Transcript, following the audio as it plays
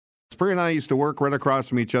Bree and I used to work right across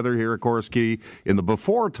from each other here at Corus Quay in the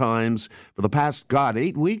before times. For the past,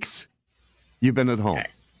 8 weeks, you've been at home.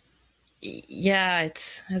 Yeah,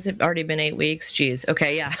 has it already been 8 weeks? Jeez.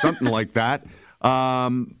 Okay, yeah. Something like that.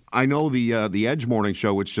 I know the Edge Morning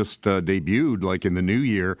Show, which just debuted like in the new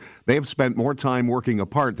year, they have spent more time working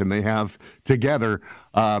apart than they have together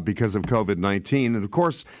because of COVID-19. And of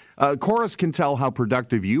course, Corus can tell how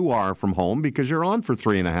productive you are from home because you're on for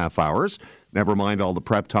 3.5 hours. Never mind all the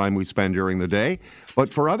prep time we spend during the day.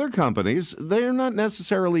 But for other companies, they're not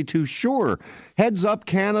necessarily too sure. Heads up,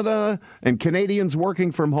 Canada and Canadians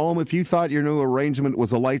working from home. If you thought your new arrangement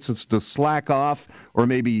was a license to slack off or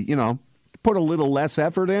maybe, put a little less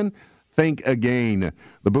effort in, think again.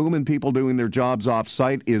 The boom in people doing their jobs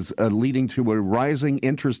off-site is leading to a rising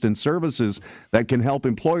interest in services that can help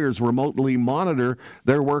employers remotely monitor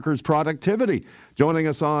their workers' productivity. Joining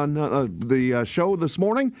us on the show this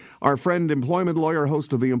morning, our friend, employment lawyer,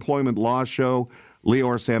 host of the Employment Law Show,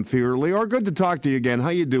 Lior Samfiru. Lior, good to talk to you again. How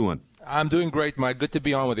you doing? I'm doing great, Mike. Good to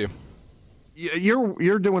be on with you.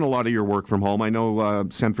 You're doing a lot of your work from home. I know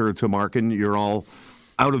Samfiru Tumarkin, you're all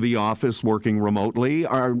out of the office working remotely.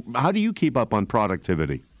 How do you keep up on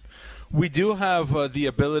productivity? We do have the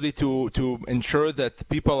ability to ensure that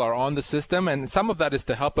people are on the system, and some of that is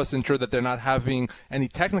to help us ensure that they're not having any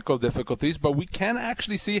technical difficulties, but we can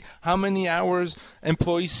actually see how many hours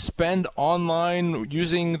employees spend online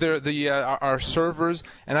using our servers,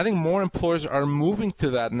 and I think more employers are moving to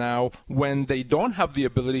that now when they don't have the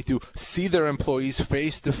ability to see their employees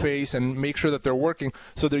face-to-face and make sure that they're working,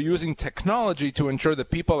 so they're using technology to ensure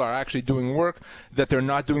that people are actually doing work, that they're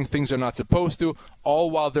not doing things they're not supposed to,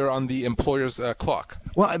 all while they're on the employer's clock.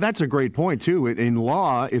 Well, that's a great point, too. In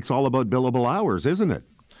law, it's all about billable hours, isn't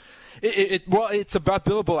it? Well, it's about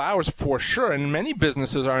billable hours for sure, and many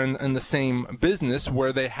businesses are in the same business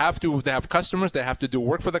where they have customers, they have to do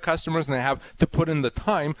work for the customers, and they have to put in the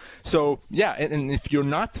time. So, yeah, and if you're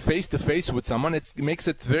not face-to-face with someone, it makes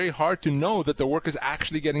it very hard to know that the work is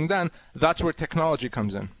actually getting done. That's where technology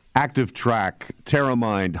comes in. ActiveTrack,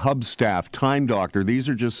 TerraMind, HubStaff, Time Doctor, these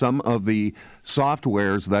are just some of the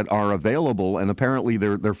softwares that are available, and apparently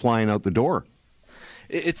they're flying out the door.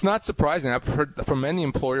 It's not surprising. I've heard from many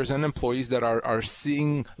employers and employees that are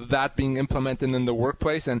seeing that being implemented in the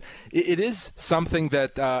workplace, and it is something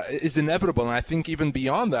that is inevitable, and I think even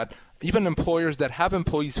beyond that, even employers that have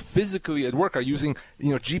employees physically at work are using,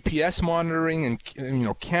 GPS monitoring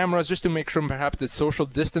and, cameras just to make sure perhaps that social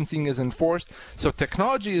distancing is enforced. So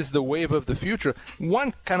technology is the wave of the future.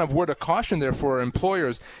 One kind of word of caution there for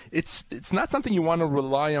employers, it's not something you want to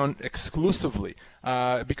rely on exclusively.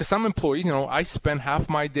 Because some employees, I spend half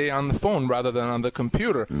my day on the phone rather than on the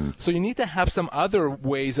computer. So you need to have some other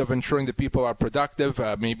ways of ensuring that people are productive,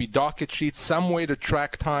 maybe docket sheets, some way to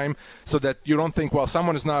track time so that you don't think, well,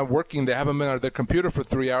 someone is not working, they haven't been at their computer for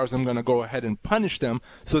 3 hours, I'm going to go ahead and punish them.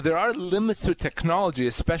 So there are limits to technology,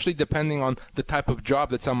 especially depending on the type of job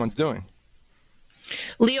that someone's doing.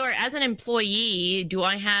 Lior, as an employee, do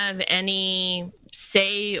I have any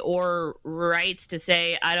say or rights to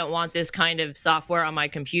say, I don't want this kind of software on my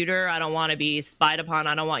computer, I don't want to be spied upon,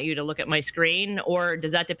 I don't want you to look at my screen? Or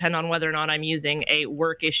does that depend on whether or not I'm using a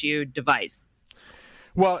work-issued device?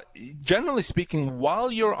 Well, generally speaking,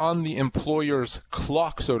 while you're on the employer's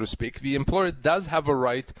clock, so to speak, the employer does have a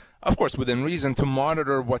right, of course, within reason, to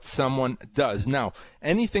monitor what someone does. Now,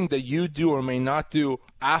 anything that you do or may not do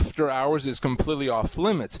after hours is completely off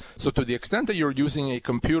limits. So to the extent that you're using a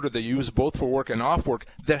computer that you use both for work and off work,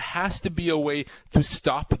 there has to be a way to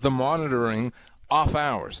stop the monitoring off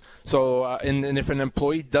hours. So, and if an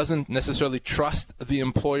employee doesn't necessarily trust the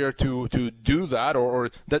employer to do that,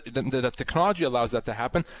 or that technology allows that to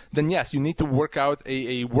happen, then yes, you need to work out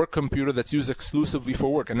a work computer that's used exclusively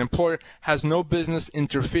for work. An employer has no business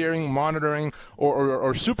interfering, monitoring,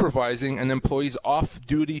 or supervising an employee's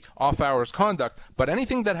off-duty, off-hours conduct. But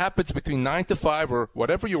anything that happens between 9 to 5 or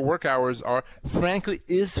whatever your work hours are, frankly,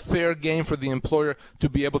 is fair game for the employer to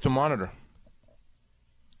be able to monitor.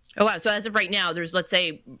 Oh, wow. So as of right now, there's, let's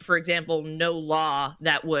say, for example, no law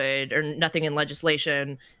that would, or nothing in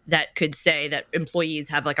legislation that could say that employees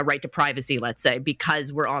have like a right to privacy, let's say,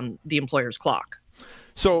 because we're on the employer's clock.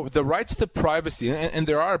 So the rights to privacy, and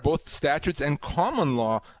there are both statutes and common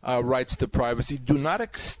law rights to privacy, do not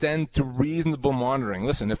extend to reasonable monitoring.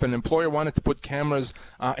 Listen, if an employer wanted to put cameras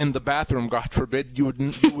in the bathroom, God forbid, you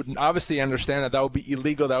would obviously understand that would be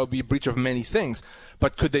illegal. That would be a breach of many things.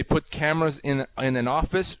 But could they put cameras in an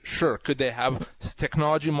office? Sure. Could they have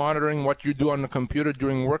technology monitoring what you do on the computer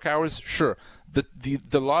during work hours? Sure.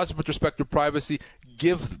 The laws with respect to privacy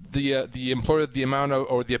give the employer the amount of,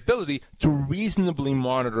 or the ability to reasonably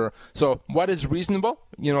monitor. So what is reasonable,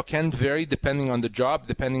 can vary depending on the job,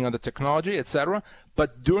 depending on the technology, etc.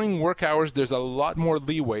 But during work hours, there's a lot more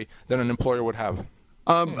leeway than an employer would have.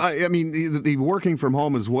 I mean, the working from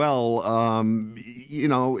home as well,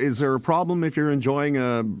 is there a problem if you're enjoying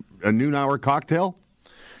a noon hour cocktail?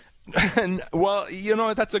 Well,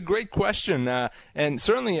 that's a great question. And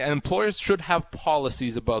certainly employers should have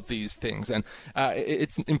policies about these things. And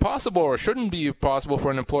it's impossible, or shouldn't be possible,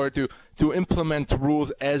 for an employer to implement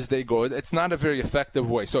rules as they go. It's not a very effective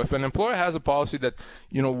way. So if an employer has a policy that,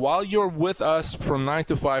 while you're with us from 9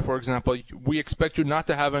 to 5, for example, we expect you not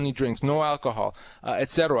to have any drinks, no alcohol,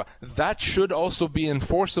 etc., that should also be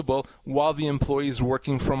enforceable while the employee is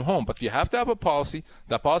working from home. But you have to have a policy.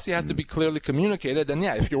 That policy has to be clearly communicated. And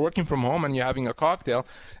if you're working from home and you're having a cocktail,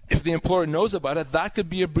 if the employer knows about it, that could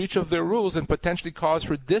be a breach of their rules and potentially cause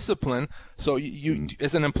for discipline. So you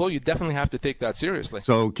as an employee, you definitely have to take that seriously.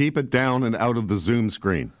 So keep it down and out of the Zoom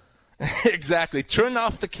screen. Exactly. Turn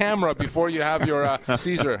off the camera before you have your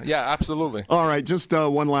Caesar. Yeah, absolutely. All right, just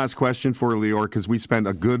one last question for Lior, because we spent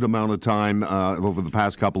a good amount of time over the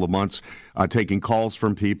past couple of months taking calls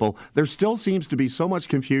from people. There still seems to be so much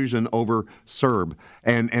confusion over CERB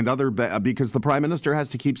and other, because the Prime Minister has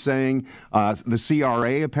to keep saying, the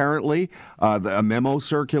CRA apparently, a memo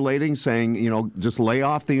circulating saying, just lay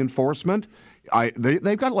off the enforcement.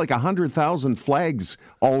 They've got like 100,000 flags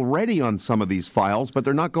already on some of these files, but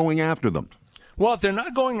they're not going after them. Well, they're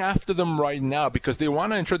not going after them right now because they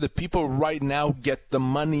want to ensure that people right now get the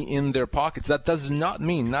money in their pockets. That does not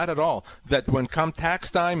mean, not at all, that when come tax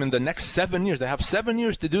time in the next 7 years, they have 7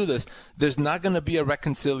 years to do this, there's not going to be a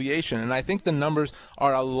reconciliation. And I think the numbers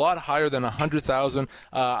are a lot higher than 100,000.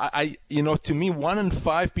 To me, 1 in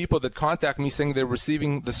 5 people that contact me saying they're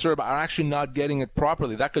receiving the CERB are actually not getting it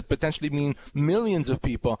properly. That could potentially mean millions of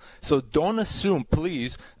people. So don't assume,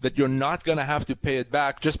 please, that you're not going to have to pay it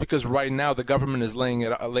back just because right now the government is laying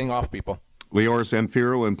off people. Lior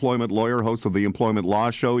Samfiru, employment lawyer, host of the Employment Law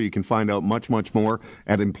Show. You can find out much, much more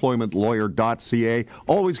at employmentlawyer.ca.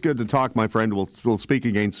 Always good to talk, my friend. We'll speak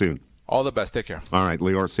again soon. All the best. Take care. All right,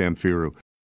 Lior Samfiru.